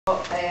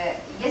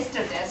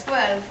yesterday as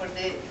well for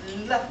the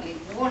lovely,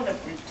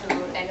 wonderful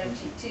tour,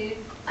 Energy tour,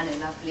 and a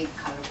lovely,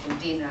 colorful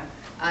dinner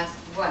as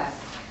well.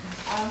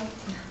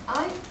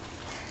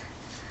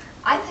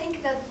 I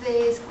think that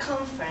this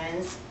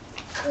conference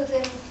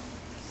couldn't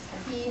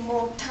be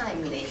more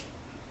timely.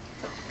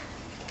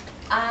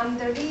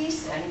 The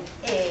reason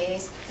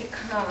is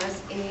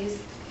because it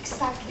is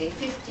exactly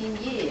 15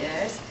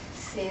 years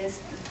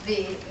since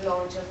the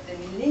launch of the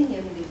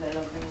Millennium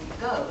Development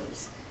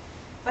Goals.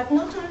 But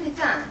not only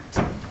that,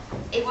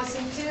 it was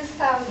in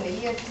 2000, the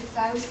year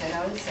 2000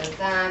 also,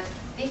 that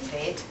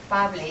Livelihoods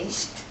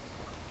published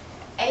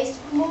a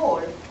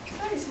small,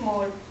 very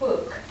small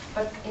book,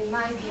 but in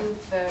my view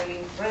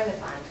very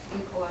relevant.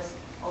 It was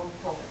on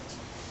poverty.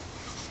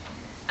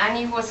 And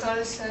it was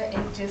also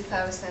in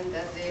 2000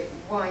 that the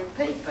white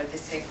paper, the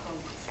second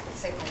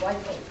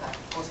white paper,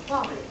 was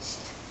published.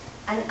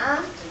 And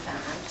after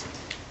that,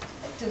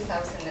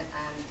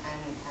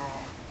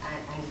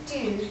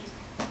 2002,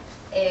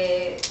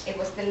 it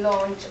was the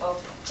launch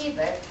of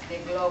Judith, the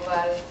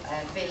global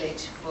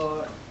village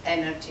for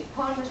energy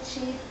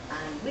partnership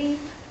and REAP.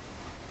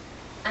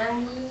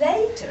 And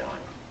later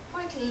on,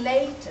 quite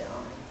later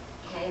on,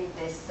 came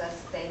the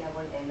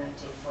Sustainable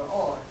Energy for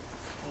All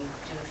in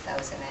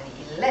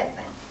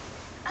 2011.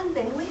 And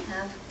then we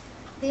have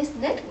this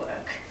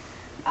network,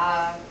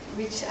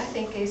 which I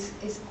think is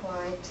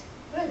quite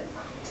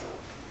relevant,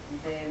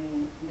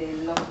 the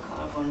low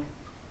carbon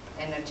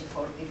energy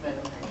for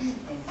development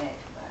network.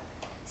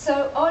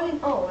 So all in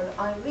all,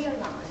 I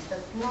realized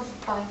that not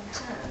by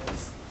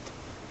chance,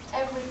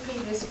 every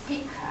previous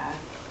speaker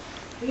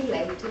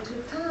related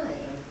to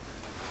time.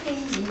 3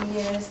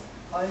 years,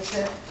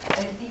 also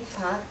a deep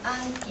path,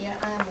 and here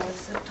I am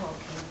also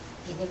talking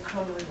in a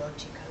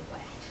chronological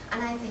way.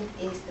 And I think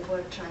it's the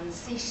word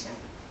transition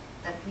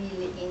that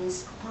really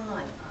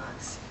inspired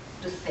us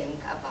to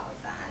think about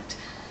that.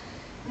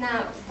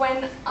 Now,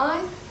 when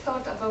I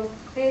thought about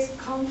this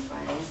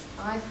conference,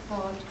 I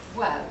thought,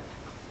 well,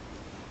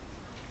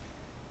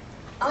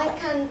 I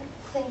can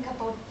think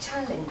about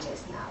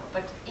challenges now,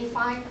 but if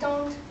I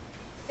don't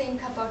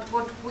think about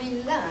what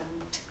we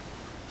learned,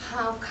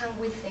 how can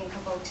we think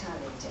about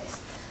challenges?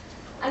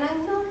 And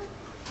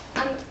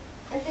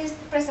in this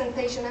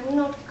presentation, I'm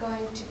not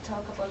going to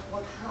talk about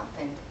what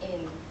happened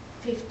in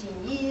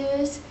 15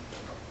 years.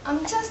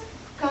 I'm just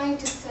going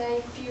to say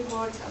a few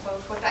words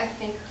about what I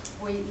think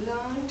we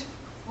learned,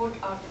 what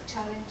are the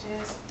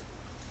challenges,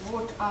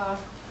 what are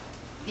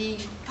the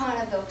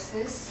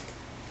paradoxes,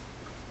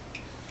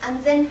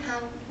 and then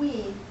how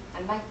we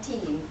and my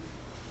team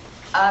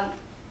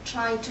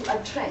try to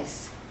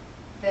address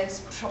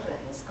those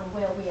problems and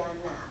where we are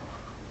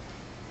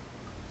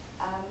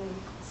now.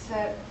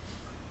 So,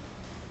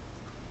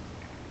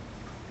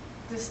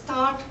 to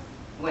start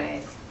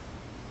with,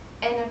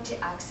 energy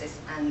access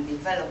and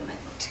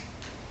development.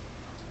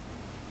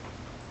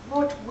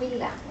 What we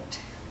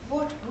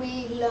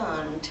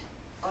learned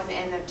on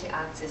energy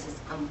access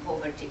and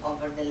poverty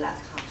over the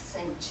last half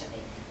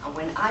century. And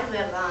when I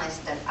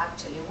realized that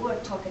actually we're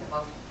talking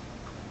about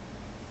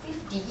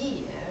 50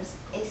 years,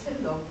 it's a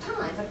long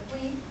time, but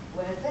we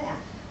were there.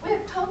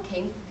 We're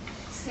talking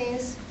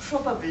since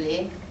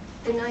probably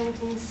the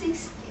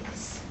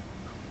 1960s,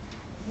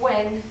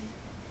 when,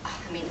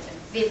 I mean,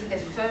 the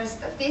first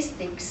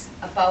statistics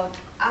about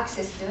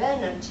access to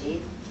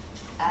energy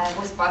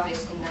was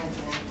published in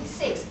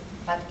 1996,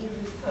 but it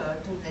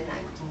referred to the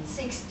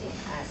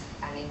 1960s,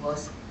 and it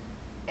was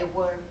a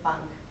World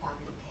Bank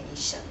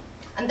publication.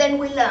 And then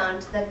we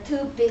learned that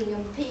 2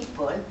 billion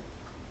people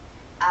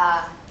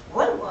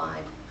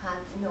worldwide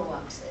had no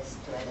access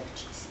to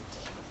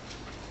electricity.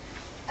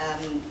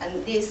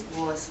 And this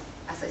was,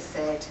 as I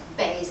said,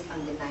 based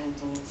on the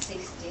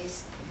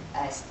 1960s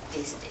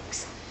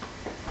statistics.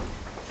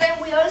 Then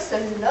we also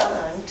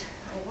learned,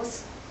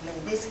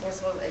 this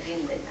was already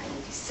in the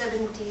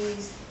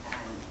 1970s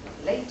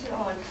and later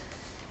on,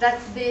 that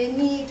the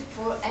need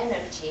for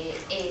energy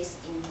is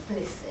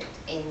implicit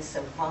in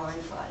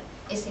survival.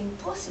 It's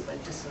impossible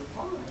to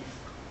survive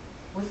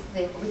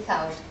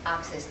without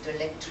access to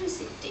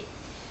electricity.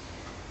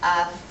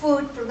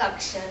 Food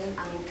production,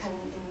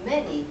 in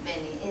many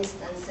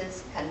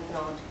instances,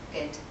 cannot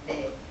get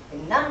the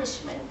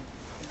nourishment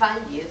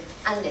value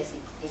unless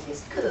it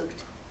is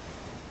cooked.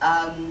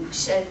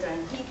 Shelter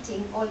and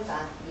heating, all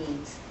that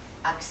needs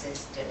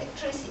access to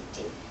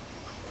electricity.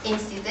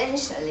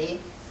 Incidentally,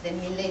 the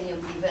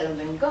Millennium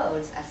Development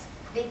Goals, as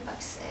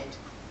Deepak said,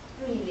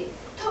 really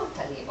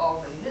totally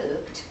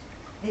overlooked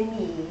the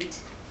need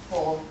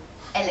for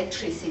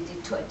electricity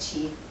to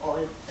achieve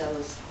all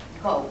those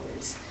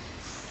goals.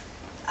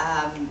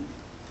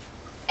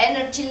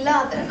 Energy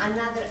ladder,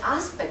 another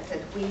aspect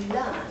that we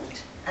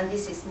learned, and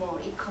this is more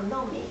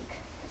economic.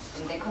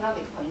 From the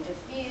economic point of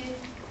view,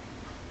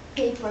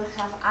 people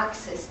have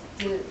access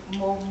to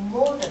more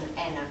modern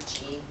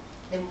energy,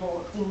 the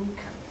more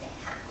income they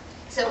have.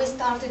 So we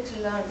started to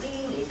learn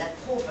really that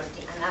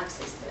poverty and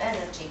access to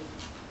energy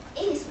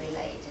is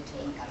related to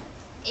income,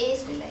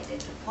 is related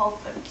to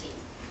poverty.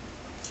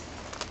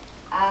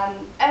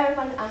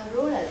 Urban and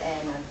rural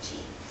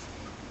energy.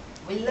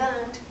 we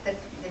learned that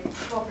the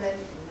problem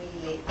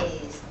really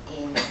is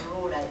in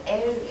rural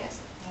areas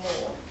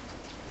more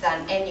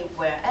than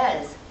anywhere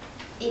else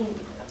in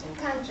developing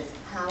countries.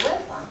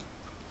 However,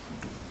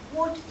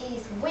 what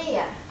is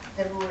where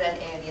the rural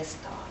area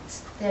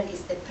starts? There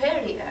is the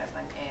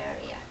peri-urban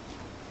area.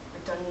 We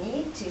don't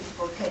need to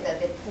forget that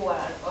the poor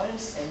are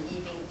also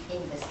living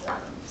in the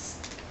slums.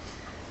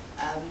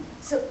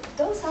 So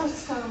those are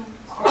some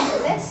of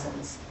the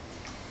lessons.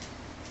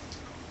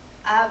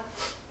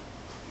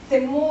 The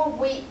more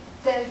we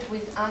dealt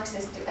with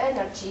access to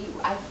energy,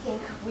 I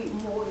think we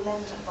more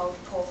learned about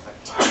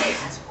poverty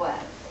as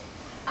well.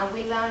 And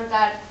we learned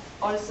that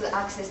also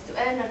access to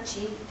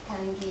energy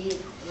can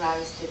give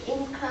rise to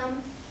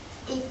income,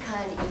 it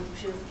can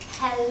improve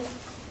health,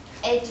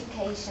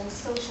 education,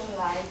 social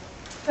life,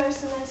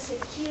 personal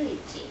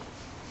security,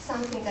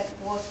 something that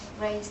was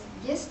raised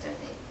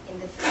yesterday in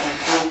the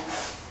field.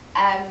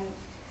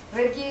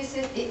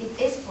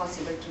 It is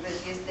possible to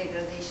reduce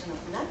degradation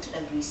of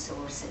natural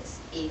resources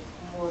if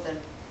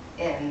modern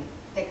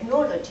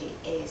technology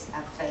is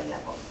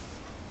available.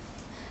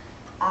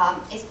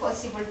 It's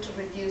possible to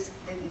reduce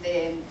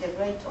the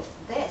rate of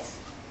death,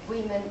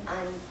 women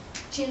and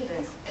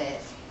children's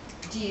death,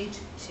 due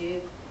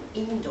to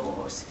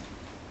indoors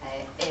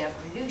air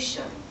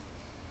pollution.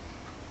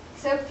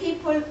 So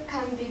people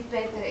can be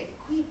better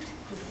equipped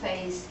to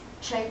face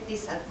trade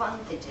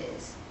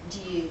disadvantages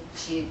due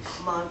to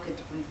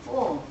market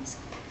reforms,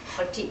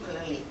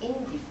 particularly in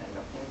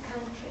developing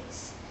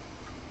countries.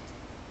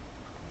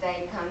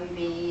 They can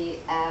be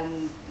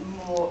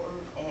more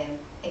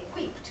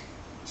equipped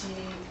to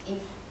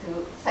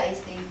face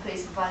the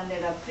increased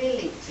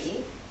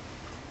vulnerability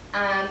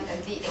and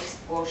the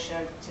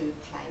exposure to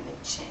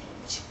climate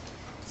change.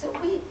 So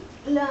we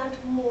learned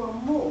more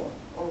and more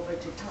over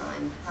the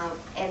time how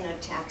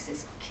energy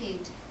access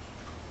could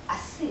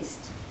assist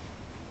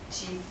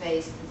to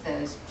face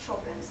those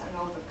problems and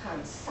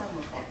overcome some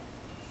of them.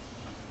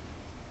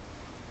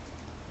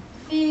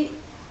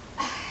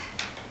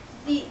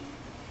 The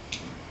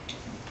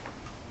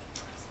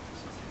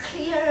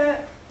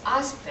clear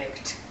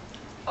aspect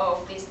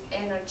of this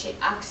energy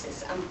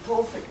access and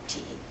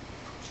poverty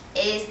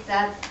is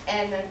that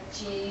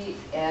energy,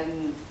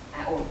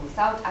 or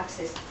without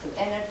access to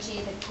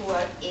energy, the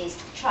poor is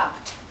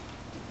trapped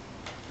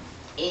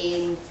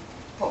in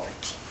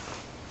poverty.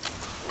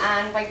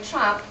 And by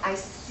trapped, I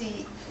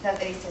see that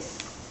there is a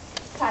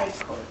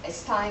cycle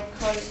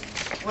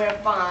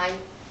whereby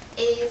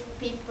if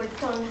people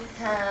don't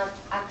have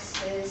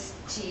access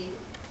to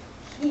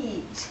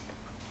heat,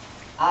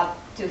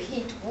 to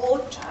heat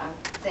water,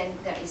 then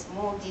there is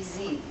more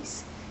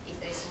disease. If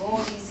there is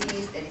more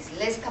disease, there is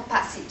less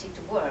capacity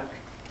to work.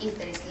 If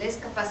there is less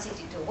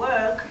capacity to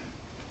work,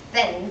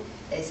 then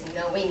there is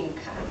no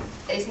income.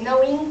 There is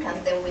no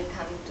income, then we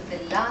come to the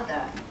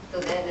ladder, to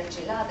the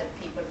energy ladder.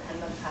 People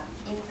cannot have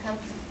income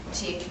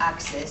to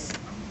access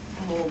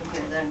more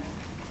modern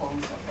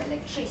forms of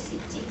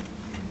electricity.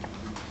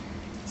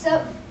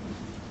 So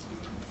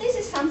this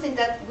is something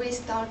that we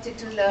started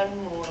to learn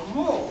more and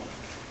more.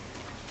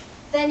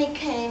 Then it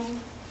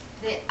came,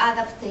 the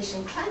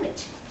adaptation, climate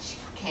change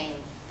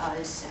came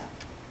also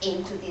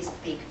into this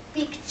big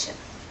picture.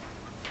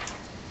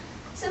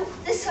 So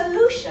the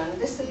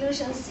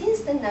solution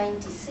since the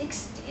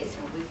 1960s,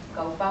 and we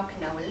go back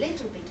now a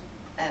little bit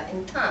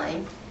in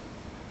time,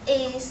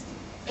 is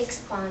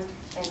expand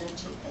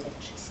energy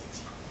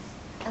electricity.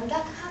 And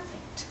that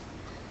happened.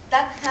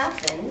 That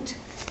happened,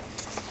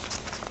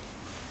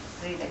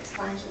 grid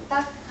expansion,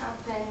 that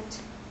happened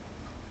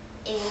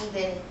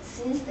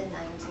since the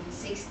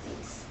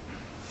 1960s.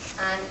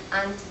 And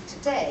until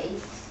today,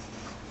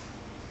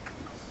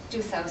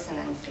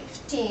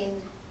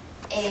 2015,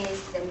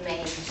 is the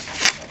main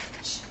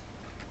approach.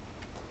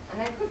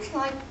 And I would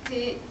like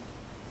to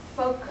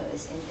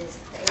focus in this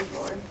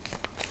table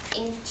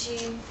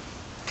into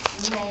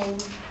main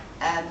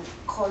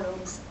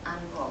columns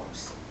and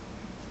rows.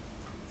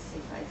 Let's see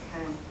if I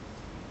can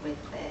with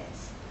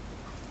this.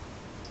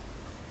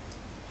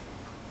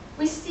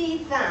 We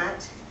see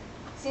that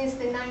since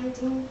the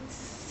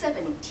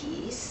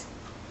 1970s,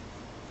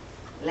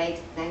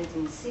 late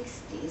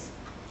 1960s,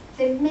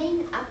 the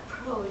main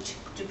approach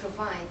to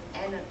provide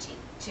energy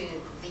to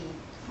the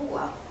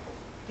poor,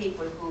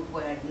 people who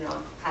had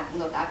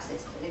not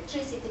access to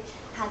electricity,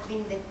 had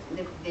been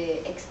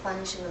the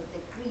expansion of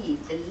the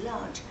grid, the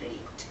large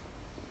grid.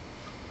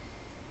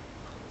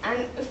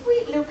 And if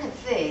we look at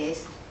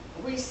this,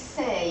 we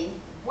say,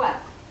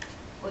 well,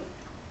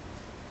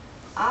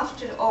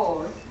 after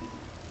all,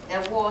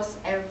 there was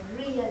a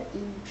real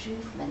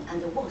improvement,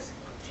 and there was an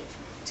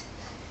improvement.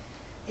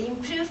 The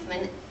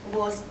improvement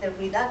was the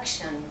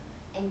reduction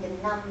in the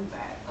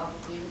number of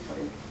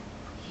people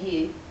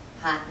who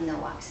had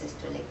no access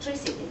to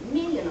electricity.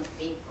 Millions of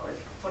people,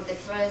 for the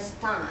first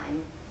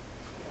time,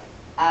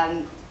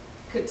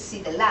 could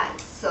see the light,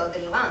 saw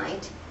the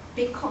light,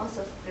 because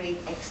of grid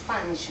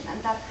expansion,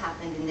 and that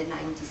happened in the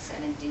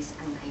 1970s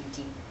and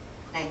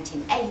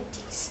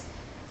 1980s.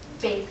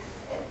 Big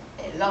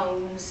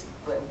loans,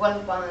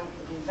 World Bank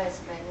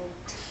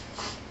investment.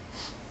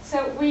 So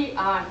we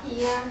are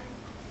here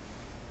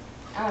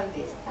all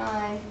this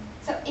time.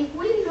 So if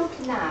we look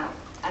now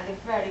at the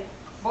very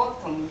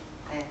bottom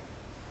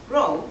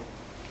row,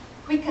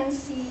 we can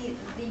see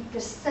the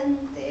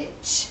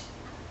percentage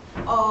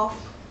of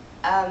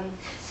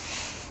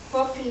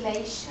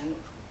population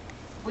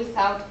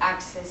without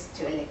access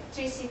to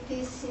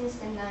electricity since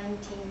the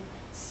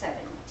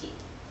 1970s.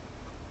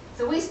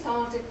 So we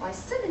started by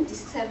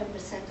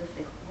 77% of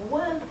the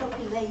world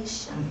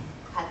population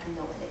had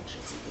no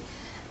electricity.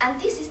 And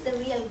this is the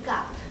real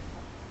gap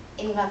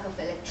in lack of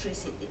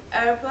electricity.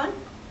 Urban,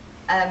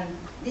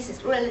 this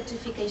is rural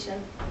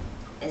electrification,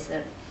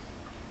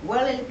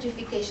 world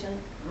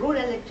electrification,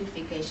 rural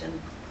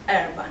electrification,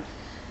 urban.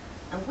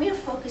 And we're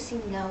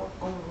focusing now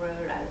on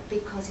rural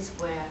because it's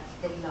where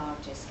the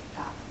largest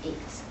gap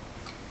is.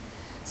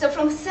 So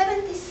from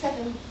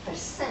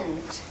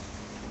 77%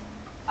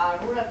 our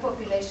rural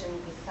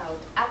population without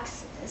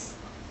access,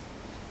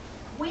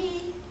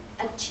 we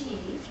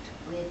achieved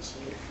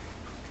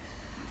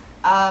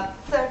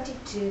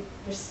 32%,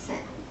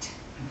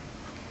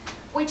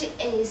 which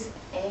is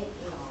a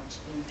large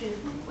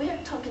improvement. We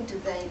are talking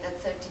today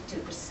that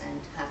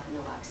 32% have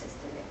no access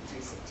to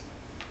electricity.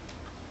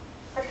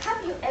 But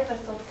have you ever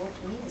thought what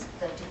means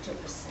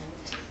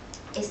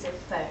 32% is a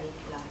very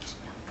large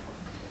number?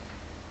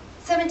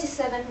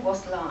 77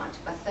 was large,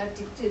 but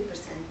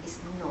 32% is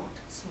not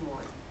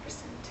small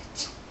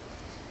percentage.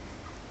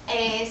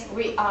 As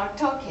we are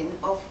talking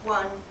of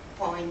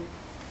 1.2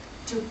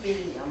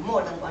 billion,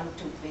 more than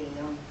 1.2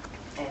 billion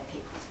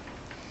people.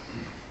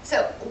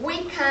 So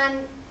we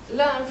can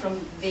learn from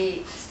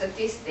the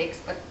statistics,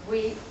 but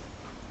we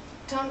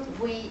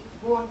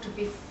want to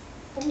be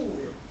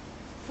fooled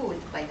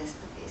by the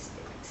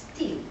statistics.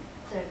 Still,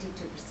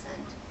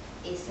 32%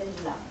 is a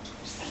large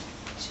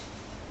percentage.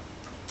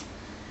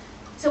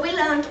 So we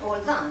learned all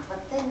that,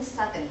 but then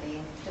suddenly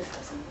in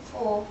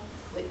 2004,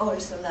 we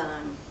also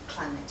learned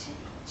climate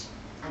change.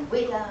 And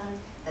we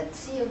learned that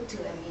CO2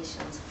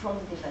 emissions from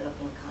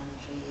developing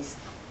countries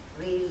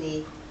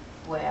really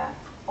were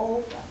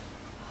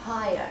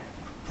higher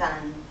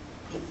than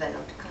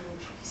developed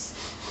countries.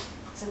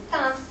 So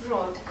that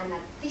brought an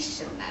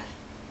additional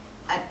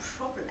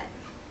problem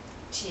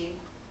to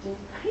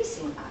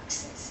increasing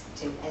access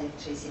to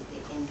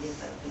electricity in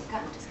developing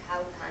countries.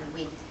 How can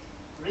we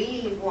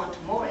really want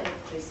more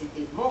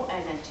electricity, more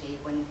energy,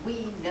 when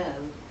we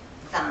know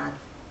that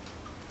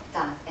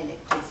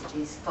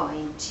electricity is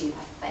going to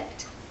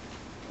affect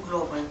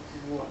global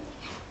warming?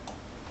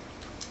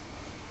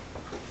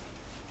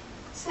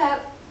 So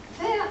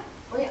there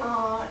we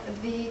are,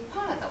 the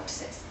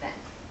paradoxes then.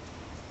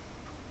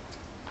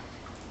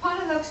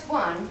 Paradox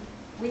one,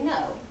 we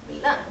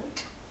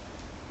learned,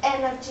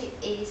 energy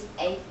is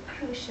a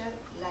crucial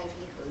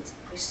livelihoods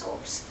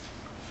resource.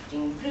 To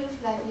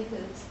improve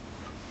livelihoods,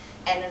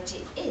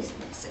 energy is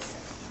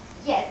necessary.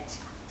 Yet,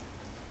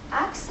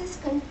 access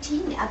to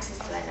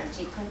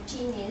energy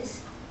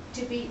continues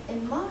to be a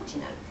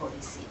marginal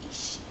policy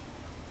issue.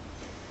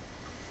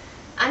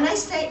 And I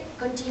say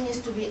continues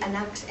to be a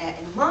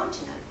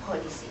marginal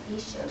policy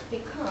issue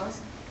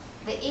because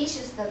the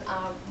issues that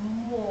are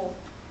more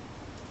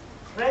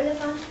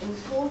relevant,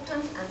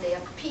 important, and they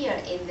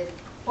appear in the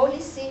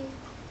policy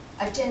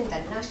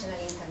agenda, national,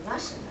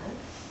 international,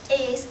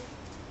 is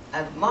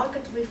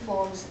market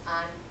reforms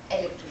and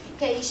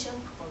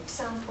electrification, for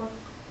example,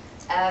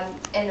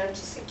 energy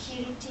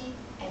security,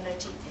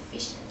 energy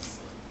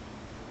efficiency.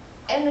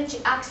 Energy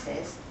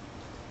access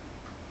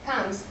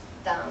comes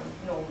down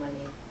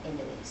normally in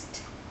the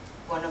list,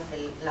 one of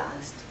the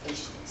last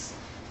issues.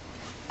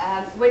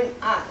 When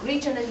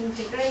regional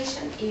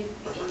integration, in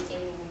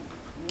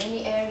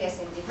many areas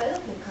in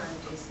developing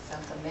countries,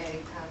 South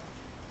America,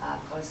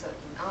 also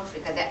in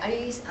Africa, there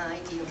is an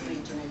idea of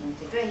regional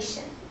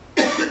integration.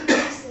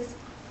 Access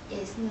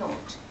is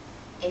not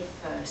a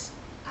first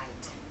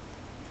item.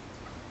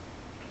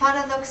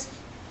 Paradox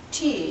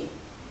 2.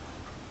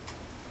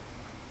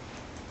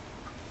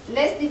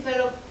 Less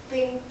developed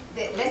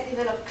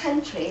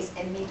countries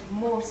emit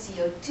more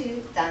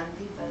CO2 than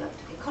developed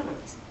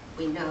economies.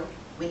 We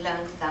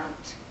learned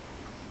that.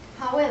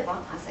 However,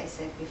 as I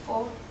said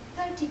before,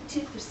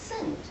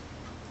 32%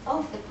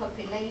 of the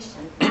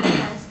population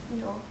has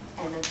no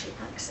energy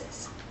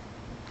access.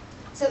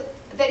 So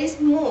there is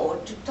more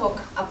to talk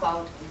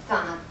about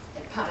that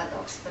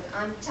paradox, but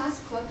I'm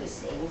just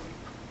focusing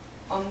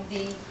on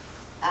the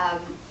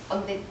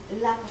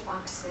lack of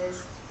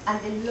access and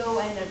the low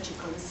energy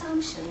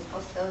consumption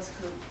of those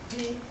who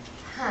do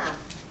have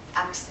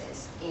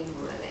access in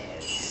rural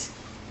areas.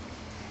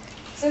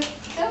 So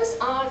those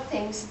are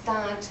things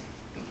that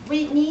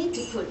we need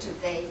to put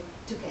today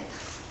together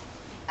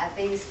at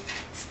this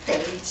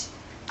stage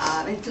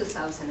in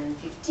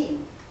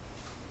 2015.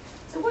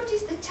 So what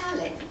is the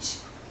challenge?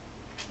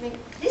 I mean,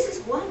 this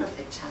is one of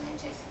the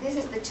challenges. This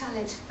is the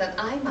challenge that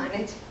I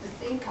managed to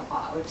think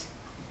about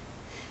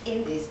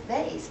in these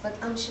days, but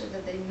I'm sure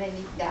that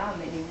there are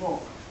many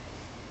more.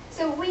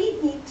 So we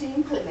need to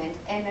implement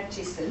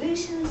energy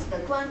solutions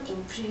that, one,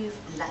 improve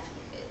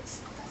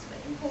livelihoods. That's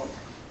very important.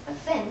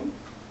 But then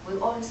we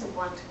also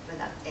want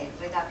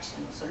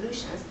reduction of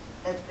solutions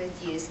that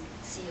reduce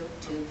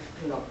CO2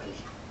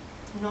 globally,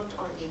 not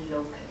only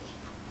locally.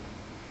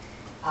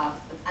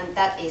 And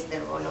that is the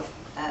role of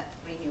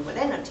renewable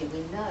energy. We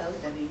know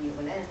that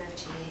renewable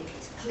energy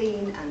is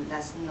clean and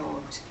does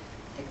not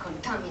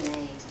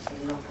contaminate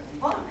the local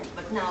environment.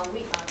 But now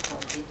we are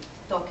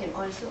talking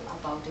also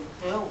about a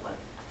global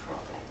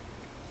problem.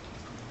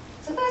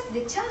 So that's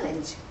the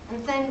challenge.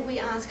 And then we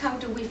ask, how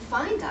do we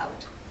find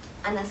out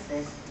and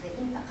assess the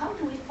impact? How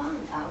do we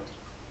find out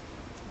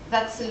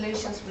that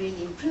solutions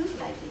really improve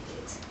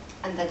livelihoods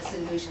and that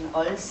solutions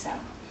also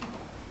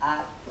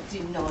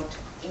do not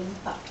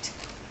impact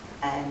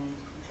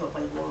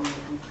global warming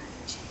and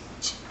climate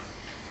change?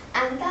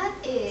 And that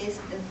is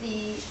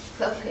the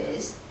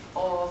focus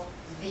of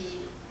the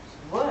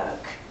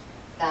work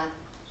that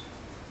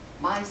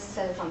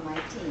myself and my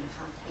team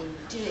have been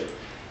doing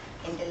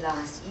in the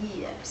last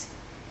years.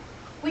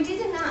 We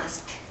didn't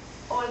ask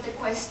all the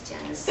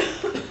questions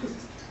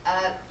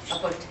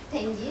about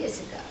 10 years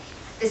ago,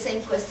 the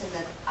same question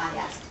that I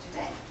asked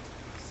today,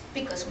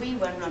 because we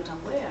were not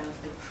aware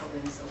of the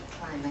problems of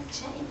climate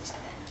change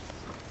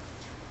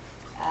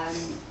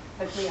then.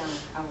 But we are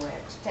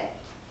aware today.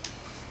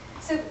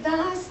 So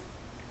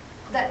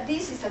at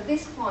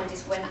this point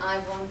is when I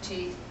want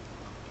to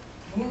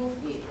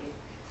move you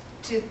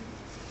to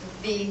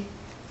the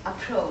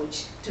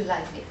approach to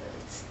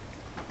livelihoods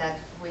that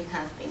we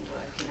have been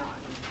working on.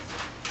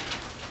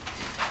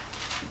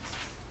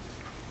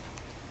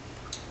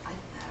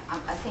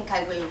 I think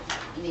I will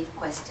leave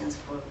questions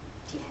for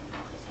the end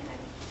of the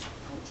meeting.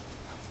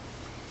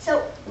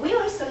 So we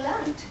also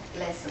learned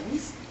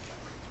lessons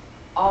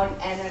on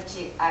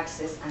energy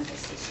access and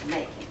decision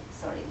making.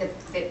 Sorry,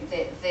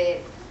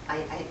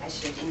 I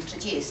should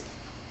introduce.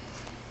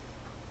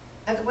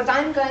 What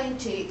I'm going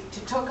to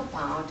talk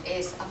about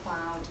is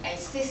about a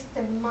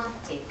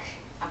systematic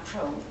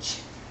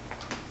approach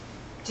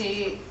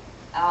to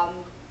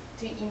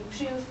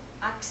improve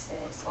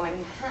access or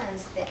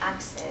enhance the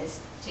access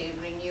to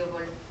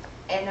renewable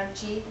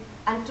energy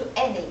and to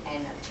any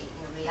energy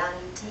in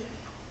reality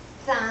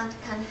that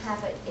can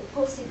have a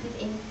positive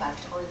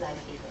impact on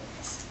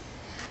livelihoods.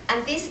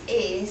 And this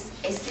is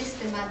a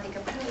systematic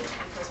approach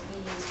because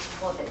we use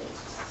modeling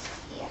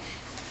here.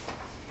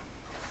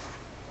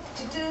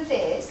 To do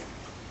this,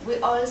 we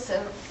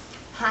also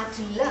had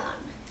to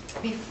learn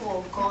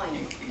before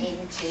going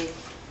into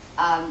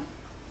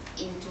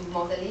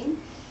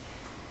modeling.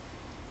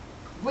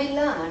 We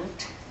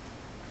learned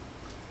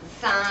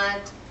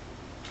that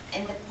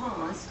in the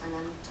past, and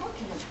I'm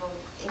talking about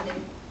in the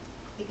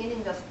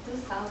beginning of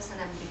 2000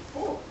 and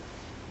before,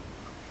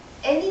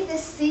 any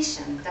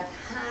decision that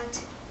had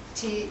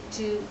to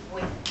do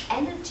with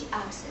energy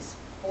access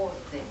for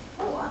the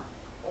poor,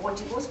 or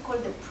what it was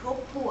called the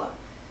pro-poor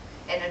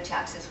energy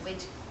access,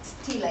 which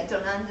still I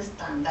don't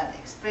understand that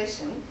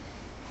expression,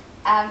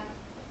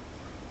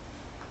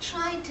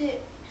 try to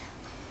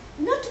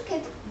not to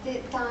get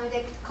the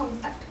direct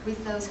contact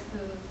with those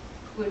who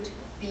would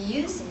be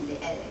using the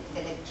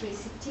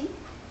electricity,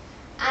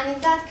 and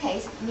in that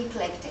case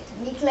neglected.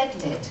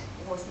 Neglected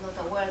was not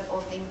aware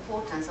of the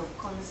importance of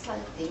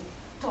consulting,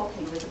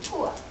 talking with the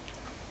poor.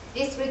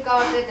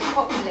 Disregarded the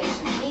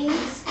population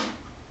needs.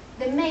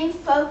 The main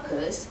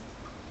focus,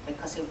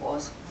 because it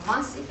was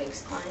massive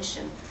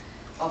expansion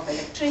of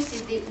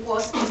electricity,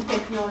 was on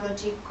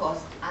technology,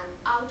 cost and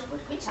output,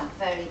 which are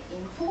very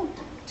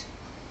important.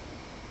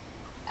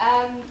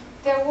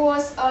 There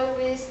was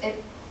always a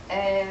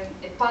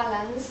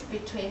balance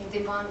between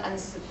demand and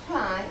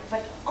supply,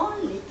 but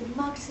only to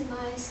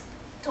maximize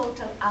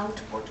total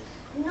output,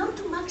 not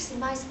to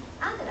maximize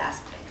other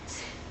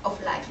aspects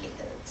of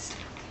livelihoods.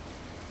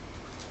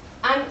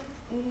 And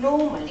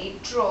normally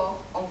draw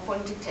on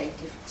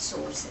quantitative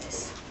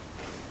sources.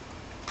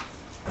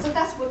 So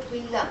that's what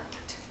we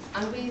learned,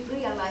 and we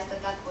realized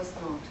that that was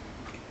not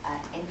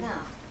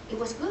enough. It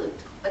was good,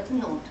 but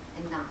not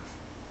enough.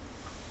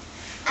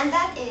 And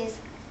that is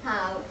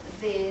how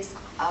this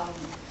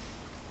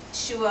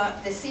sure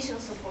decision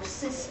support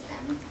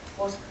system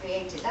was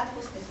created. That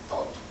was the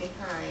thought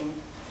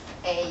behind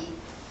a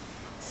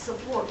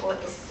support or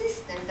a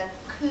system that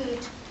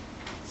could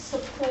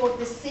support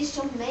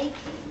decision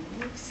making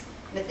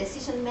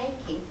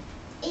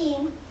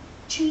in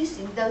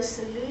choosing those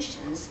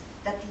solutions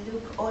that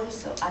look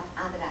also at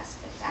other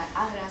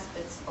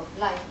aspects of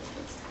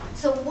livelihoods.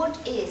 So what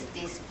is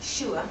this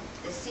sure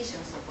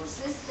decision support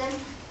system?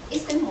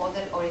 It's a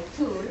model or a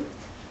tool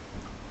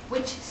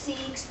which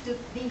seeks to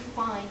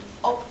define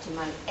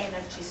optimal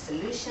energy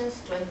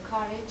solutions to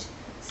encourage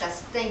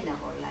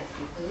sustainable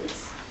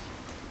livelihoods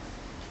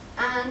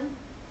and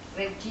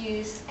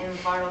reduce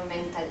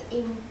environmental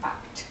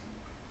impact.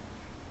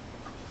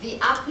 The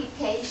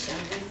application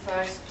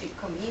refers to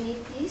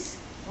communities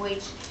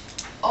which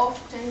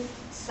often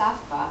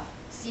suffer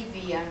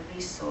severe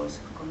resource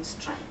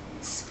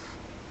constraints,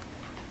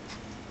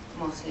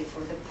 mostly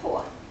for the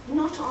poor.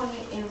 Not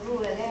only in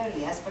rural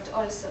areas, but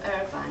also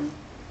urban.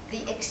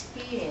 The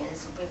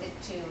experience with the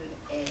tool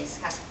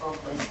has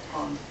focused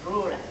on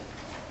rural,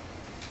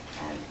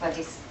 but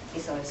it's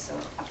is also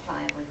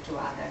applicable to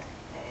other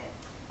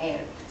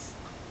areas.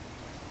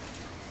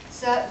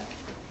 So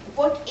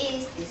what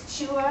is this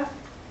SURE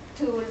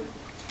tool?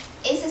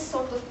 It's a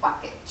sort of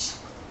package.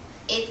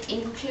 It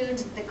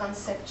includes the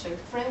conceptual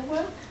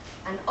framework,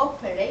 an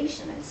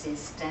operational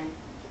system,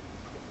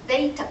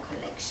 data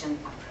collection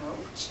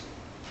approach,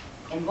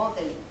 and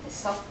modeling the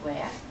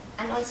software,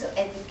 and also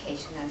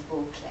educational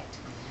booklet.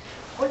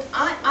 But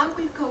I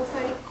will go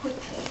very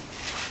quickly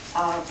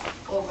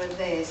over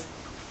this,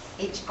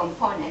 each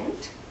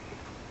component.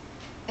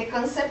 The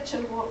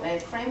conceptual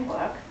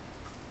framework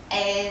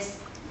is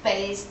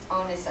based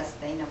on a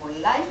sustainable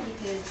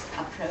livelihoods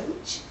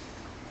approach.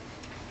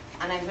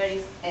 And I'm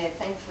very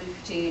thankful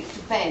to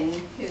Ben,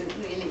 who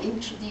really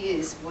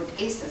introduced what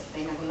is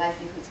sustainable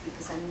livelihoods,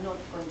 because I'm not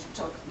going to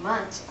talk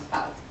much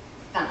about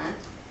that.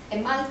 A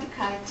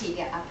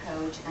multi-criteria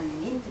approach and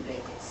an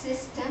integrated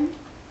system.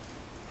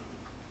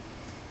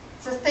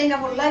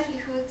 Sustainable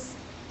livelihoods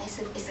is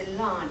a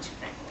large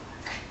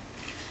framework.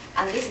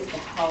 And this is the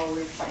whole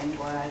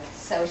framework: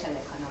 social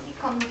economic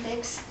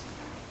context,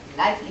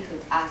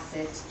 livelihood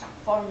assets,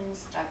 transforming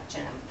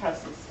structure and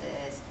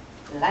processes,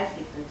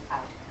 livelihood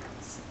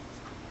outcomes.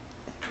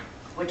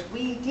 What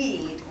we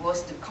did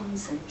was to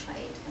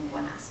concentrate on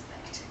one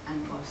aspect,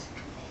 and was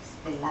this,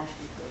 the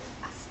livelihood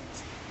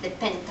assets, the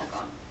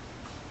Pentagon.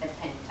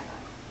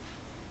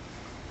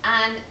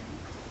 And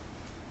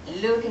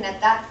looking at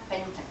that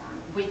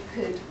Pentagon, we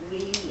could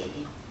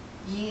really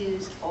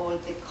use all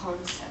the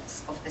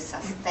concepts of the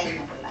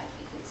sustainable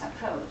livelihoods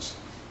approach,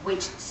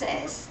 which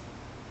says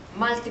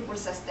multiple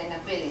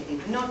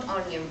sustainability, not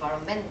only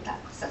environmental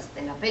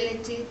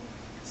sustainability,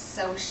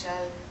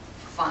 social,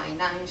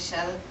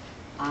 financial,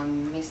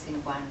 I'm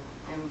missing one,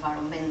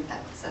 environmental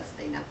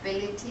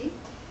sustainability.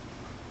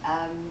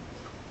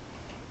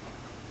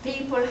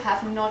 People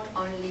have not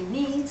only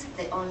needs,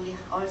 they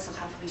also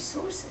have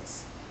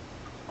resources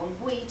on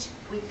which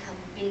we can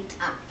build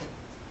up.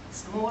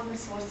 Small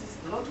resources,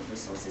 a lot of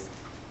resources,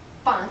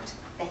 but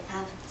they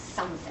have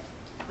something.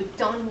 We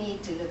don't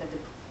need to look at the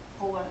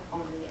poor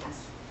only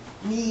as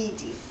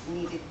needed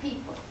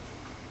people.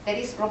 There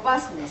is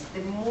robustness.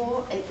 The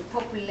more the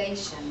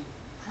population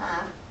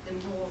have, the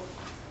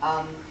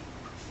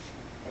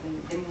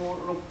more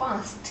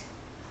robust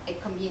a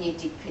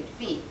community could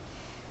be.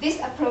 This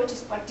approach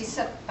is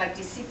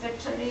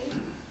participatory,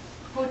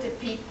 put the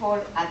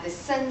people at the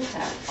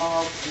center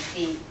of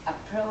the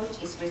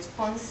approach, is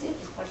responsive,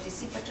 is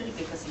participatory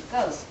because it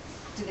goes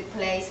to the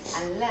place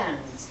and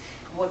learns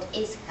what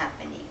is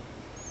happening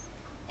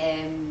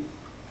in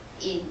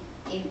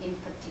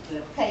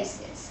particular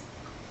places.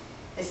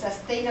 The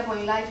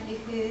sustainable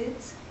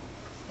livelihoods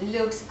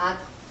looks at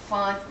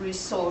 5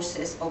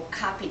 resources or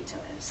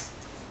capitals.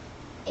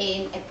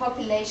 In a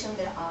population,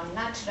 there are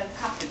natural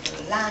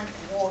capital: land,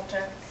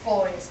 water,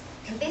 forest.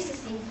 And this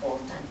is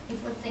important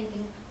if we're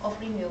thinking of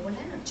renewable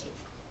energy,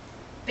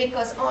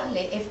 because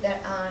only if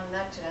there are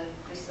natural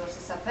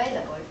resources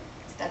available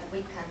is that we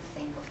can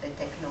think of the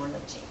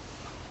technology.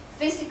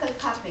 Physical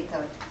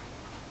capital: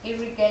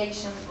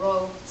 irrigation,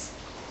 roads.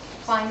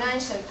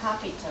 Financial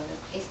capital: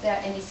 is there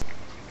any?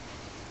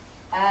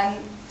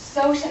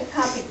 Social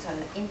capital: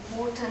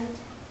 important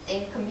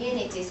in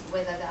communities,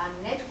 whether there are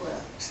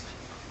networks,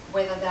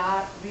 whether there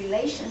are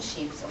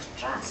relationships of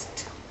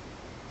trust,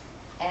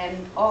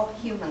 or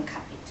human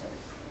capital.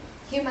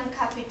 Human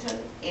capital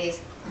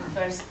is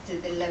first to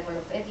the level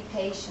of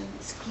education,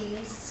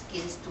 skills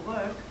to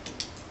work,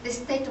 the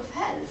state of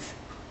health,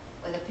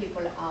 whether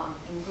people are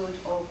in good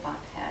or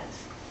bad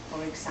health,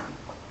 for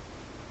example.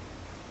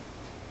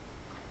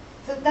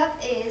 So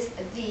that is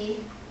the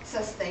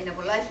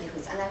sustainable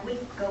livelihoods, and I will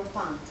go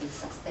back to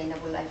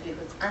sustainable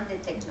livelihoods and the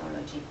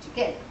technology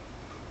together.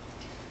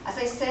 As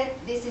I said,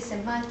 this is a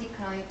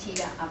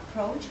multi-criteria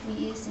approach we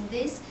use in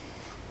this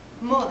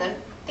model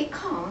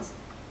because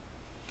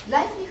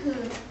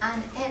livelihood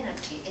and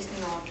energy is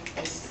not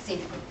a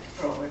simple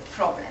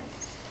problem.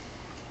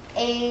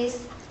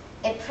 It's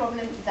a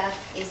problem that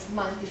is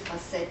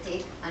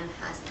multifaceted and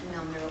has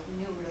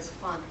numerous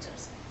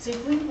factors. So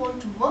if we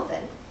want to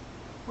model,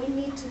 we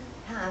need to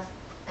have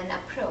an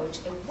approach,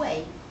 a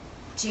way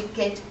to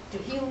get to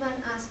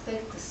human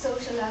aspect, to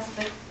social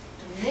aspect,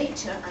 to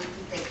nature and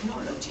to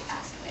technology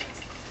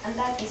aspects. And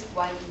that is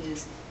why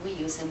we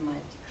use a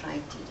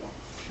multi-criteria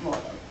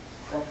model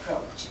or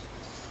approach.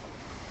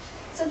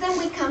 So then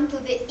we come to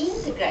the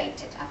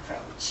integrated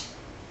approach.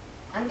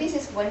 And this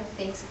is when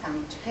things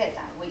come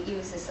together. We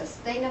use a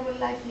sustainable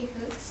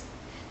livelihoods,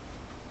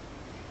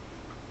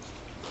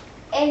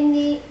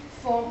 any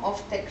form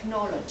of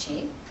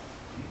technology,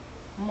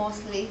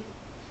 mostly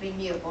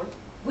renewable.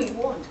 We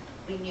want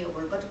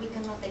renewable, but we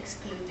cannot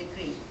exclude the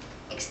grid,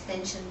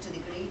 extension to the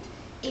grid,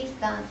 if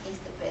that is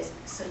the best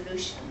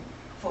solution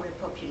for a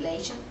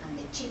population and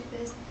the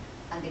cheapest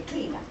and the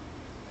cleaner,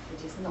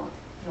 which is not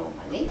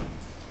normally.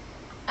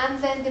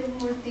 And then the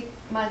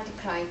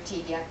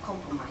multi-criteria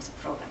compromise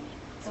programming.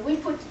 So we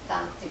put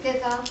that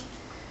together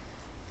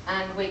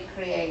and we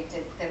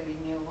created the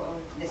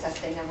renewable, the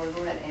sustainable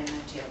rural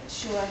energy of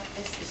SURE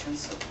decision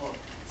support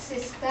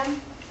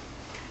system.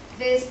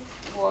 This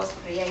was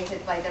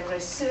created by the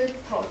Result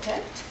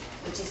project,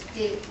 which is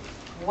still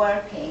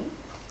working,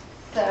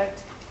 third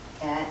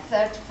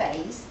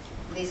phase.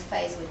 This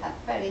phase we have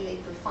very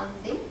little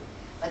funding,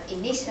 but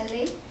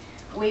initially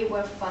we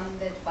were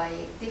funded by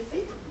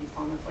DFID,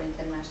 Department for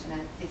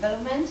International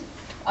Development.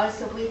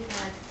 Also we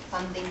had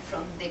funding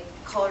from the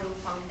Koru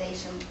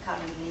Foundation,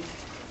 currently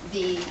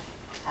the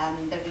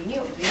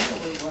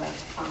Renewable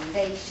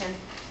Foundation,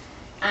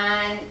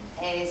 and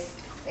is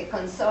a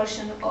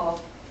consortium of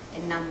a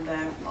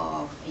number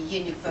of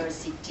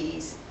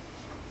universities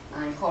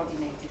and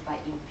coordinated by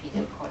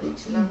Imperial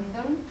College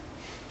London.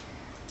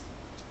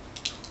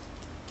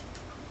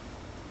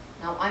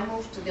 Now I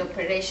move to the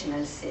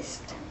operational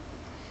system.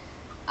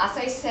 As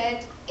I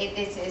said,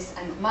 this is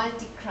a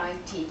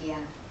multi-criteria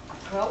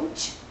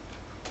approach.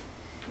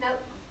 Now,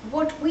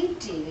 what we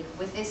do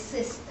with this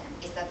system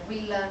is that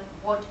we learn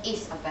what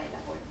is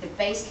available, the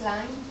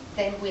baseline,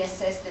 then we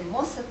assess the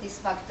most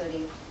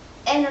satisfactory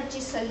energy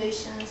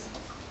solutions,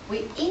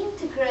 we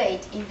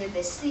integrate in the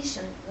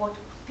decision what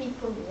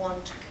people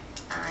want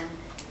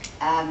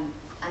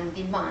and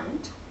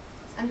demand,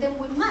 and then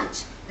we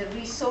match the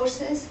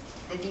resources,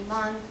 the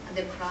demand, and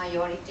the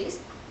priorities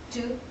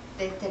to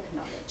the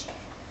technology,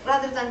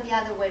 rather than the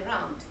other way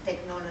around,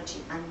 technology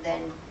and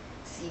then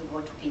see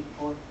what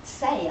people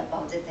say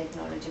about the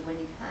technology when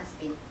it has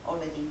been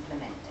already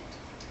implemented.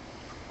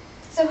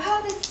 So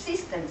how the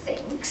system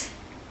thinks.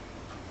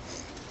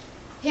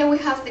 Here we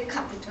have the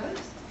capitals.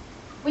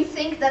 We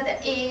think that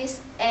there is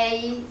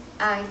an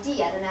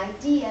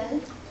ideal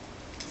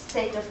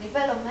state of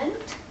development,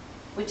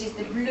 which is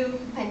the blue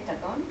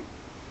pentagon,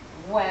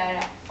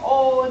 where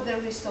all the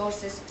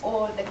resources,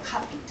 all the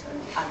capital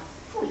are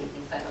fully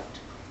developed.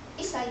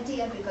 It's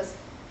ideal because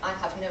I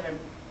have never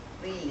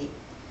really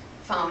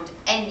found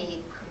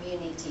any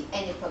community,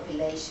 any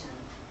population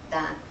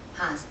that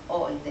has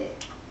all the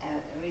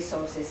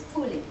resources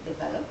fully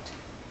developed.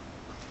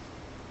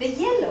 The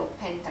yellow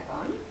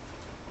pentagon,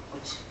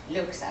 which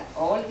looks at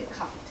all the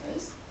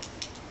capitals,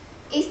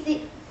 is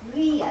the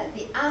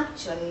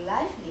actual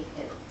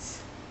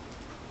livelihoods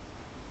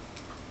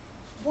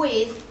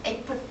with a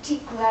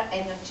particular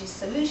energy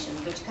solution,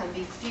 which can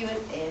be fuel,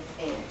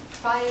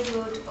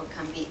 firewood, or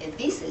can be a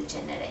diesel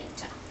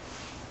generator.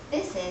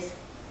 This is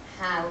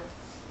how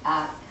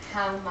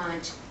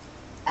much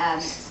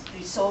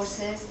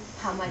resources,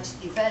 how much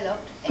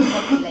developed a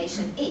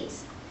population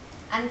is.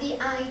 And the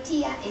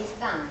idea is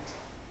that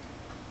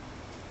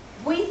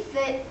with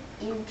the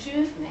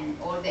improvement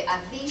or the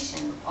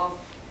addition of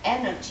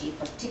energy,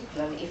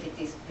 particularly if it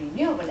is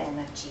renewable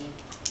energy,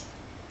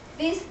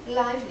 these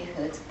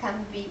livelihoods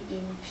can be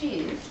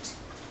improved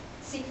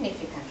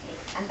significantly.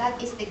 And that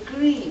is the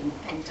green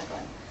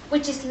pentagon,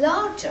 which is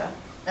larger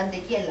than the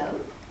yellow,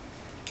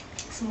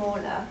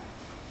 smaller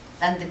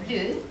than the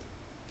blue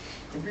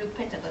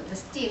pentagon, but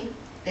still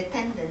the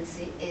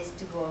tendency is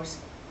towards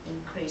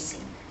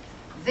increasing.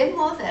 The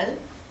model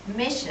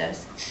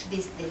measures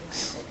these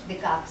differences, the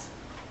gaps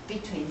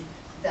between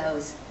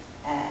those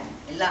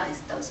lines,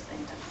 those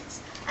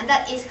pentagons. And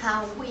that is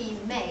how we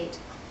made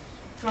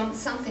from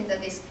something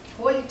that is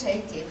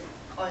qualitative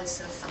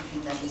also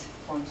something that is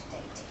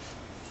quantitative.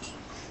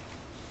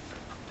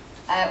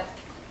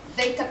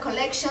 Data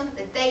collection,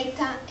 the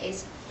data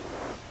is,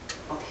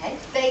 okay,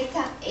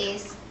 data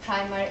is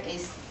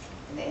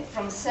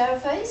from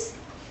surveys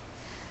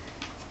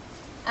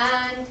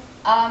and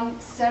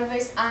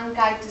surveys and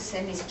guide to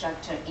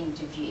semi-structured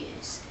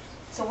interviews.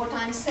 So what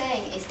I'm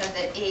saying is that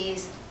there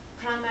is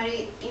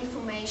primary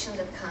information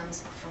that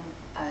comes from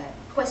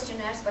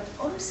questionnaires, but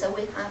also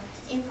we have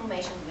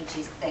information which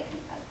is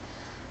technical.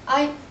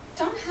 I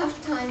don't have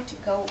time to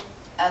go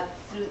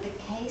through the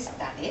case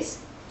studies,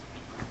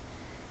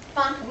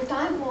 but what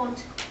I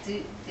want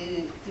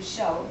to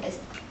show is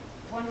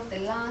one of the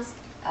last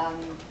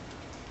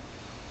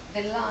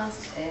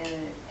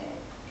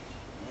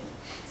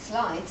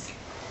slides,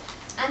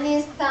 and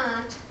is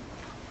that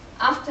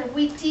after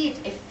we did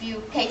a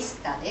few case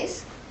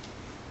studies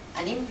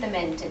and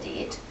implemented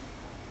it,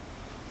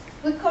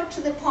 we got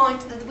to the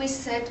point that we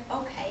said,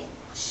 okay,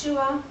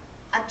 sure,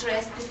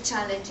 address the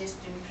challenges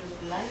to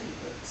improve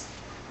livelihoods.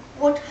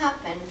 What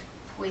happened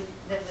with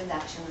the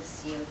reduction of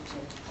CO2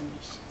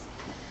 emissions?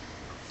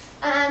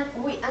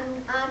 And we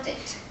added,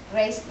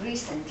 raised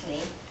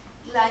recently,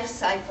 life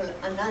cycle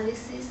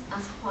analysis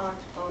as part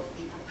of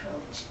the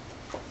approach.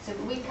 So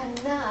we can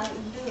now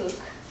look,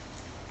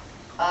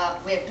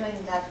 we're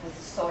doing that with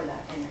solar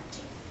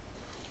energy.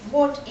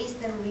 What is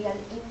the real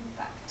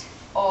impact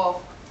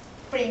of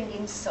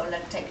bringing solar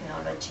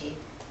technology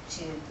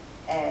to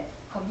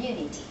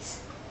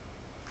communities?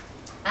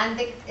 And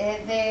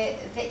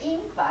the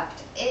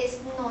impact is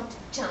not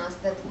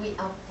just that we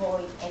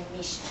avoid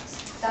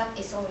emissions. That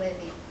is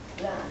already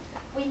learned.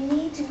 We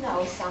need to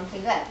know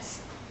something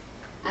else.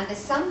 And the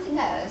something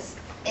else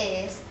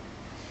is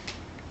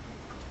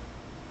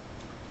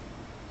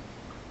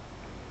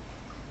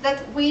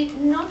that we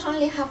not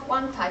only have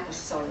one type of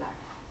solar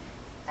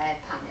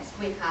panels.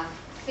 We have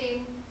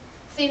thin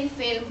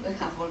film, we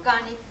have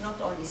organic, not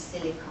only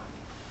silicon.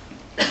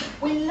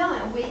 we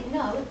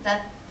know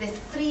that the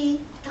 3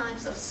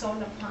 types of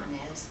solar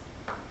panels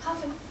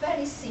have a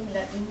very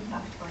similar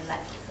impact on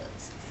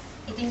livelihoods.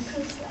 It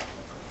improves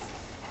livelihoods.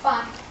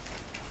 But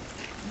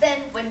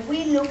then when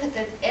we look at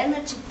the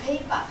energy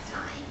payback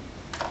time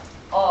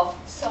of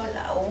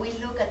solar, or we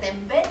look at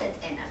embedded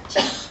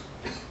energy,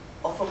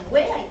 or from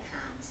where it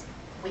comes,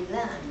 we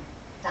learn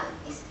that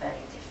is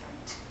very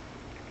different.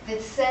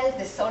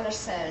 The solar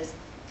cells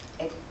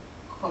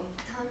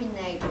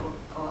contaminate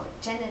or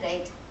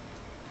generate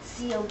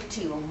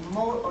CO2, or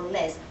more or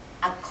less,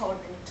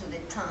 according to the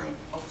type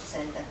of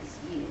cell that is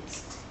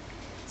used.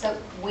 So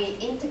we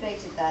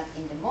integrated that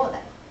in the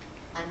model,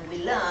 and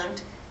we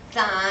learned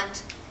that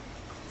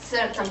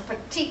certain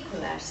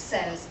particular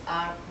cells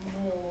are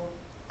more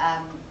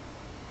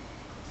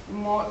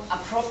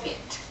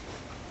appropriate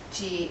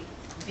to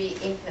be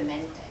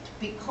implemented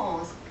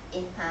because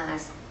it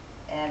has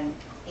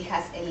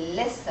a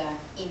lesser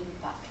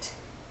impact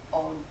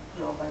on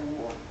global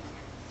warming.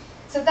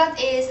 So that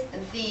is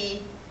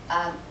the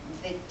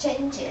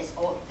changes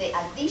or the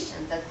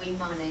addition that we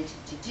managed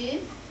to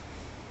do.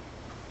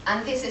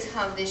 And this is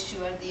how the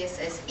Sure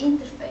DSS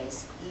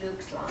interface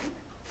looks like.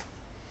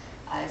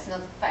 It's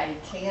not very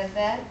clear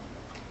there.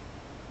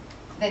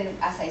 Then,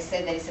 as I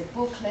said, there is a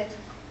booklet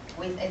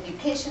with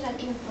educational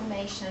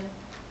information.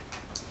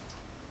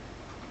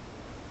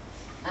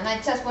 And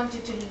I just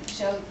wanted to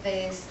show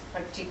this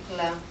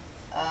particular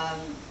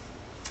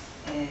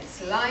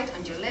slide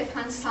on your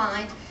left-hand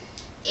side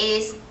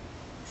is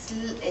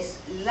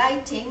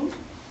lighting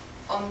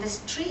on the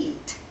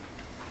street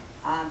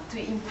to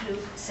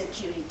improve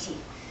security.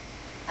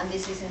 And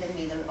this is in the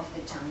middle of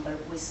the jungle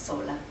with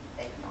solar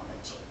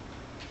technology.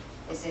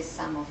 This is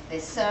some of the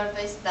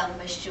surveys done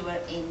by Sure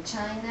in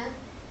China.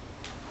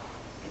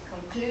 The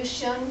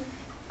conclusion,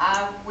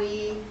 are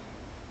we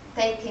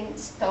taking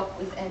stock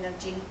with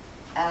energy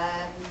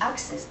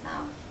access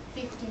now?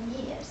 15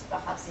 years,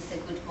 perhaps it's a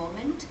good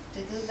moment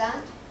to do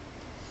that.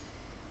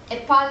 A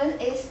panel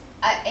is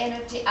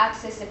energy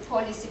access a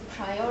policy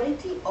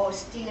priority or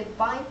still a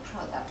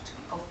byproduct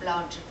of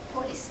larger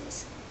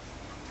policies?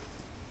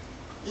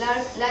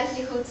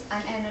 Livelihoods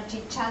and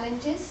energy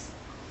challenges.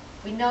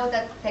 We know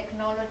that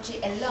technology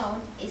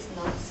alone is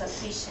not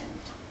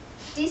sufficient.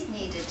 It is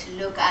needed to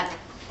look at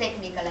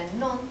technical and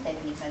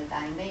non-technical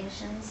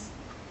dimensions.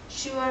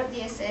 Sure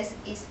DSS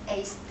is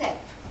a step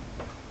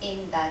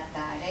in that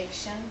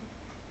direction.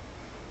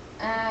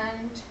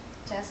 And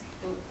just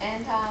to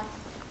end up,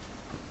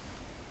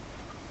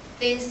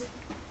 this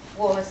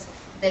was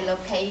the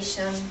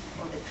location,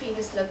 or the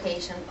previous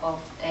location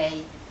of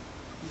a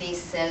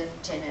diesel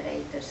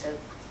generator. So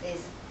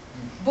this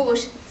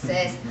bush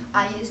says,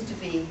 I used to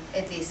be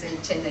a diesel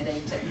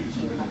generator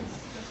here.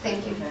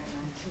 Thank you very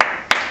much.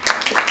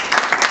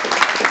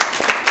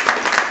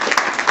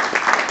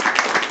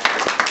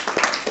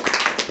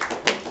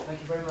 Thank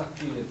you very much,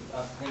 Judith.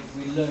 I think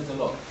we learned a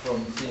lot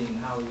from seeing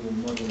how your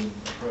modelling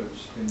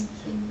approach can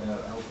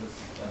help us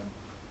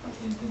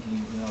in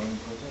thinking in our own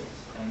projects.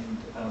 And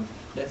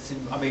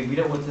I mean, we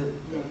don't want to,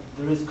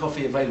 there is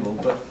coffee available,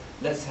 but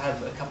let's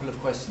have a couple of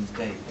questions.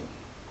 Dave.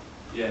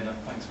 Yeah, no,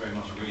 thanks very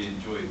much. I really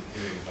enjoyed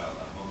hearing about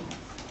that model.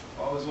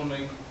 I was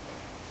wondering,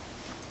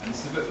 and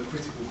it's a bit of a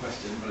critical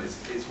question, but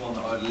it's one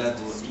that I'd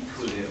level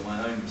equally at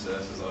my own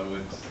research as I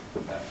would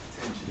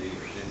potentially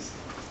at this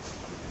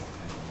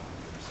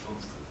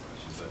response to the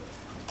question. But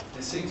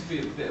there seems to be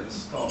a bit of a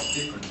stark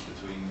difference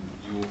between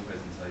your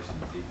presentation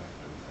and Deepak's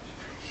presentation.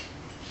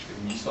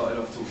 When you started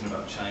off talking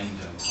about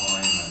change and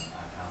time and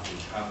how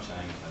things have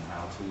changed and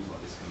how tools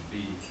like this can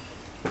be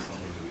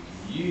something that we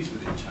can use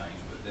within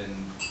change, but then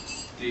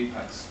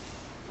Deepak's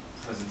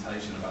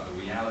presentation about the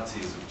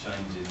realities of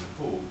change in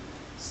Nepal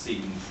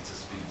seemed to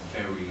speak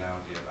very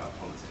loudly about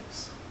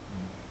politics,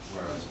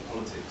 whereas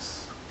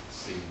politics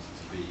seemed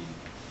to be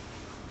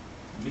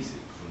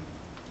missing from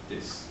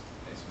this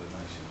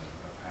explanation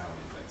of how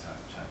it affects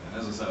change.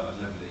 And as I say,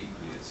 I'd level it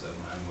equally at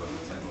my own work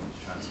with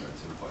technology transfer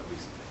to quite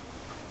recently.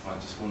 I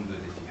just wondered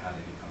if you had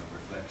any kind of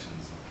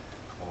reflections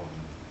on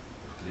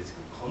the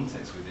political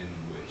context within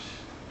which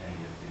any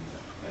of these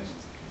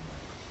applications have been made.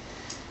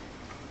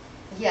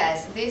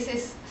 Yes, this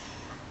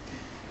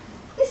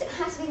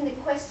has been the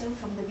question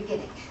from the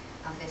beginning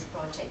of this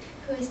project.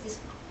 Who is this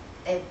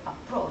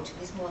approach,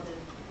 this model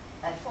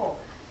for?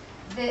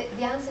 The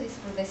answer is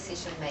for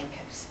decision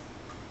makers.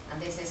 And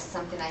this is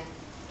something I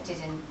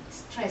didn't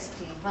stress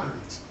too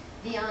much.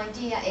 The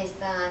idea is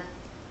that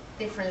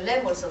different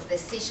levels of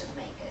decision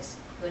makers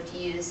would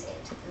use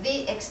it.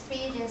 The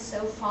experience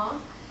so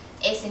far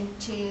is in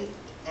 2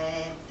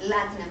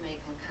 Latin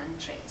American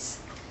countries.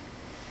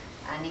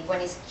 And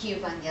one is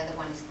Cuba and the other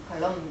one is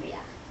Colombia,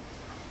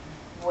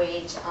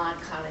 which are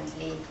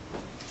currently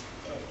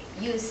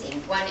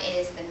using. One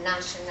is the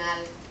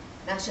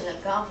national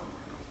government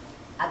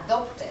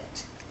adopted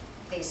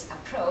this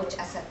approach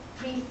as a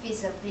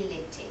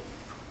pre-feasibility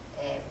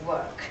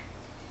work.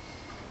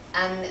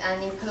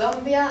 And in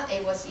Colombia,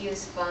 it was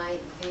used by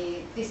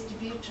the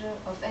distributor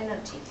of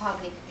energy,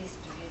 public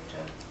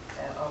distributor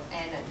of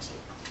energy.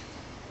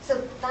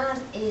 So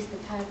that is the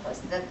purpose,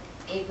 that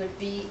it would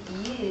be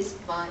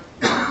used by,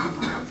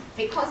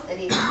 because there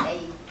is a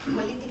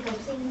political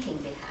thinking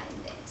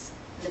behind this.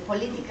 The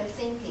political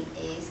thinking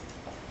is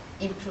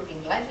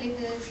improving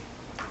livelihoods,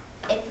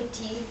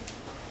 equity,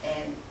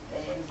 and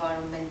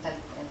environmental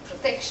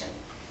protection.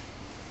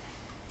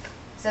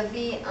 So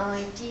the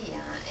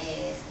idea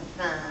is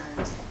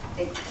that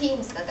the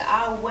teams that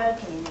are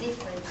working in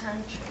different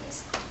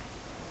countries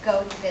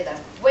go together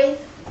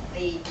with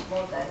the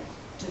model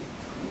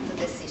to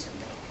decision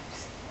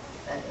makers.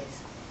 That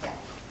is, yeah.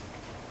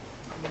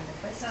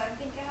 Another So question? I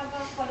think I have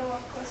a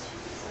follow-up question.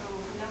 So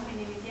now my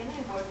name is Diana,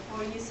 I work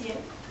for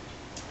UCL,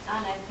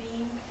 and I've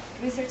been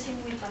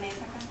researching with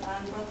Vanessa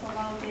Castan both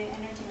about the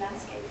energy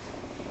landscape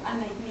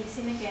and like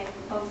mixing again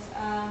both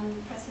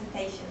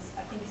presentations.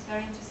 I think it's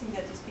very interesting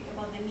that you speak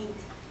about the need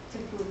to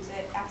put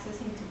access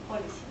into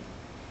policy.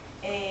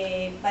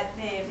 But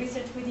the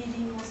research we did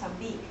in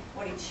Mozambique,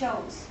 what it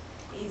shows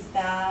is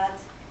that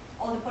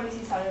all the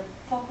policies are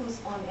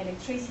focused on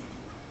electricity.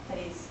 That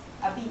is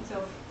a bit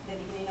of the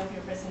beginning of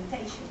your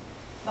presentation.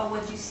 But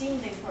what you see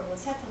in the informal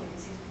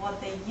settlements is what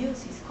they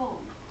use is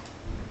coal.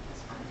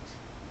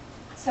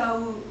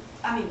 So,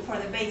 I mean, for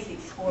the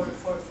basics, for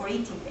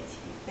eating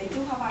basically. They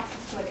do have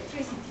access to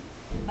electricity,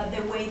 but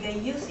the way they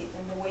use it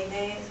and the way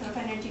the sort of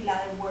energy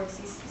ladder works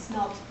is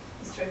not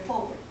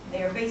straightforward.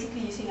 They are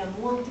basically using a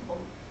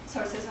multiple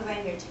sources of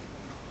energy.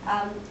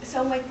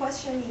 So my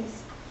question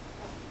is,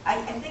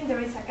 I think there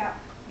is a gap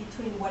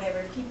between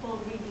whatever people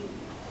really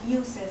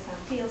uses and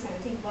feels, and I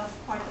think was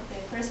part of the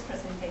first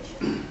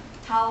presentation.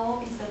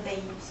 How is that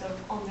they sort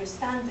of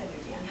understand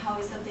energy, and how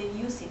is that they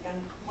use it,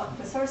 and what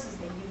resources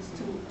they use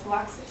to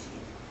access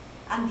it.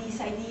 And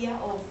this idea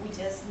of we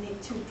just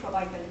need to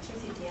provide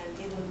electricity and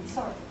it will be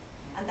sorted.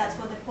 And that's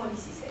what the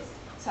policy says.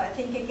 So I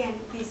think, again,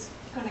 this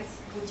connects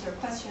with your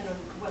question on,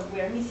 well,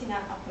 we are missing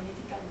a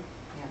political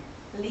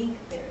link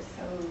there.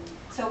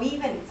 So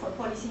even for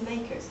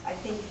policymakers, I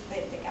think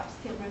the gap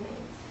still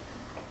remains.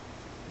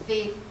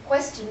 The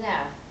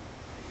questionnaire,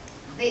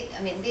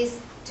 this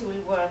tool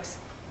works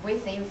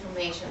with the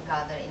information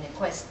gathered in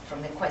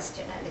from the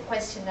questionnaire. The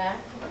questionnaire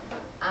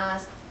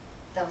asks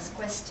those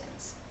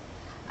questions.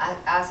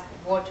 Ask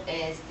what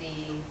is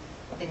the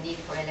need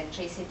for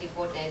electricity,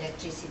 what the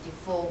electricity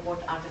for,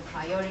 what are the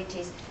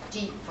priorities.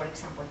 For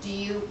example, do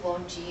you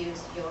want to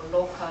use your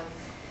local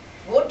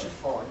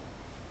waterfall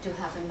to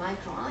have a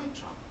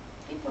micro-hydro?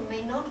 People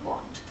may not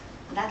want.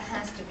 That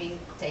has to be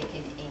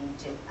taken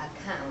into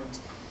account.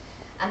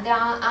 And there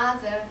are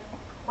other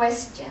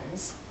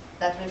questions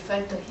that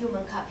refer to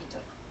human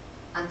capital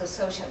and to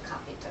social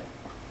capital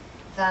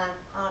that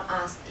are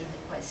asked in the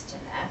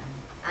questionnaire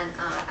and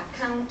are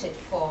accounted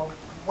for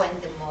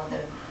when the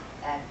model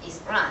is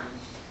run.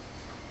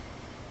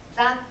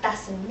 That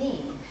doesn't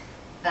mean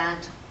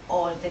that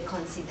all the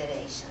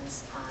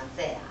considerations are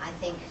there. I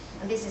think,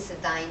 and this is a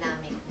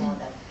dynamic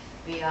model,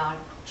 we are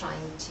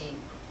trying to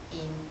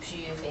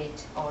improve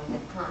it all the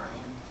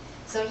time.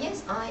 So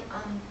yes, I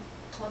am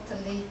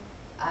totally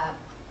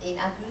in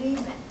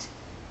agreement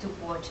to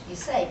what you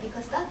say,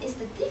 because that is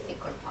the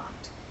difficult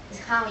part, is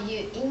how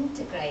you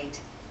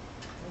integrate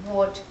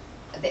what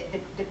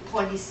the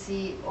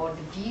policy or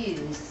the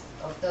views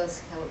of those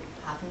who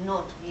have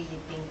not really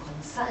been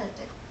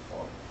consulted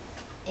before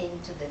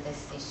into the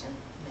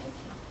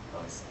decision-making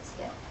process.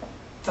 Yeah.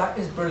 That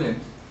is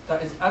brilliant.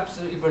 That is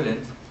absolutely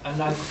brilliant.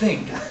 And I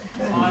think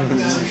I'm going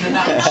to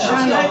now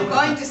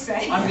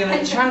I'm going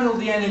to channel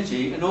the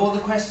energy and all the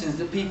questions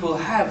that people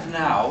have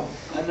now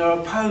and are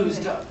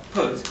opposed to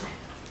put.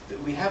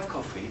 That we have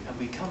coffee and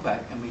we come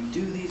back and we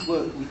do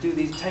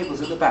these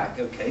tables at the back,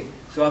 okay?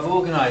 So I've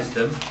organised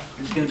them.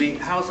 It's going to be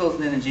households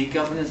and energy,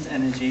 governance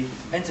and energy,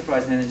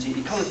 enterprise and energy,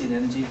 ecology and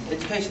energy,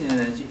 education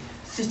and energy,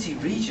 city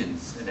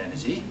regions and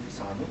energy, for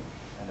Simon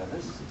and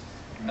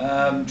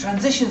others,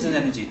 transitions and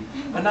energy.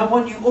 And I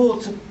want you all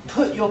to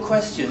put your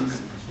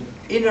questions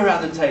in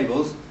around the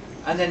tables,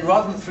 and then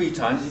rather than 3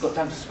 times, you've got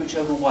time to switch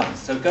over once.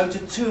 So go to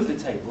 2 of the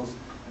tables,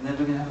 and then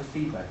we're going to have a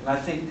feedback. And I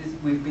think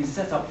we've been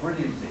set up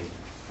brilliantly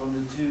from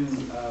the 2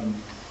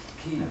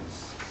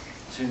 keynotes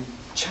to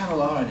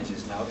channel our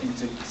energies now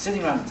into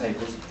sitting around the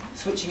tables,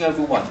 switching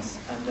over once,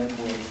 and then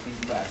we'll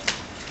feed back.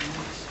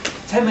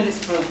 10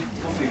 minutes for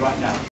coffee right now.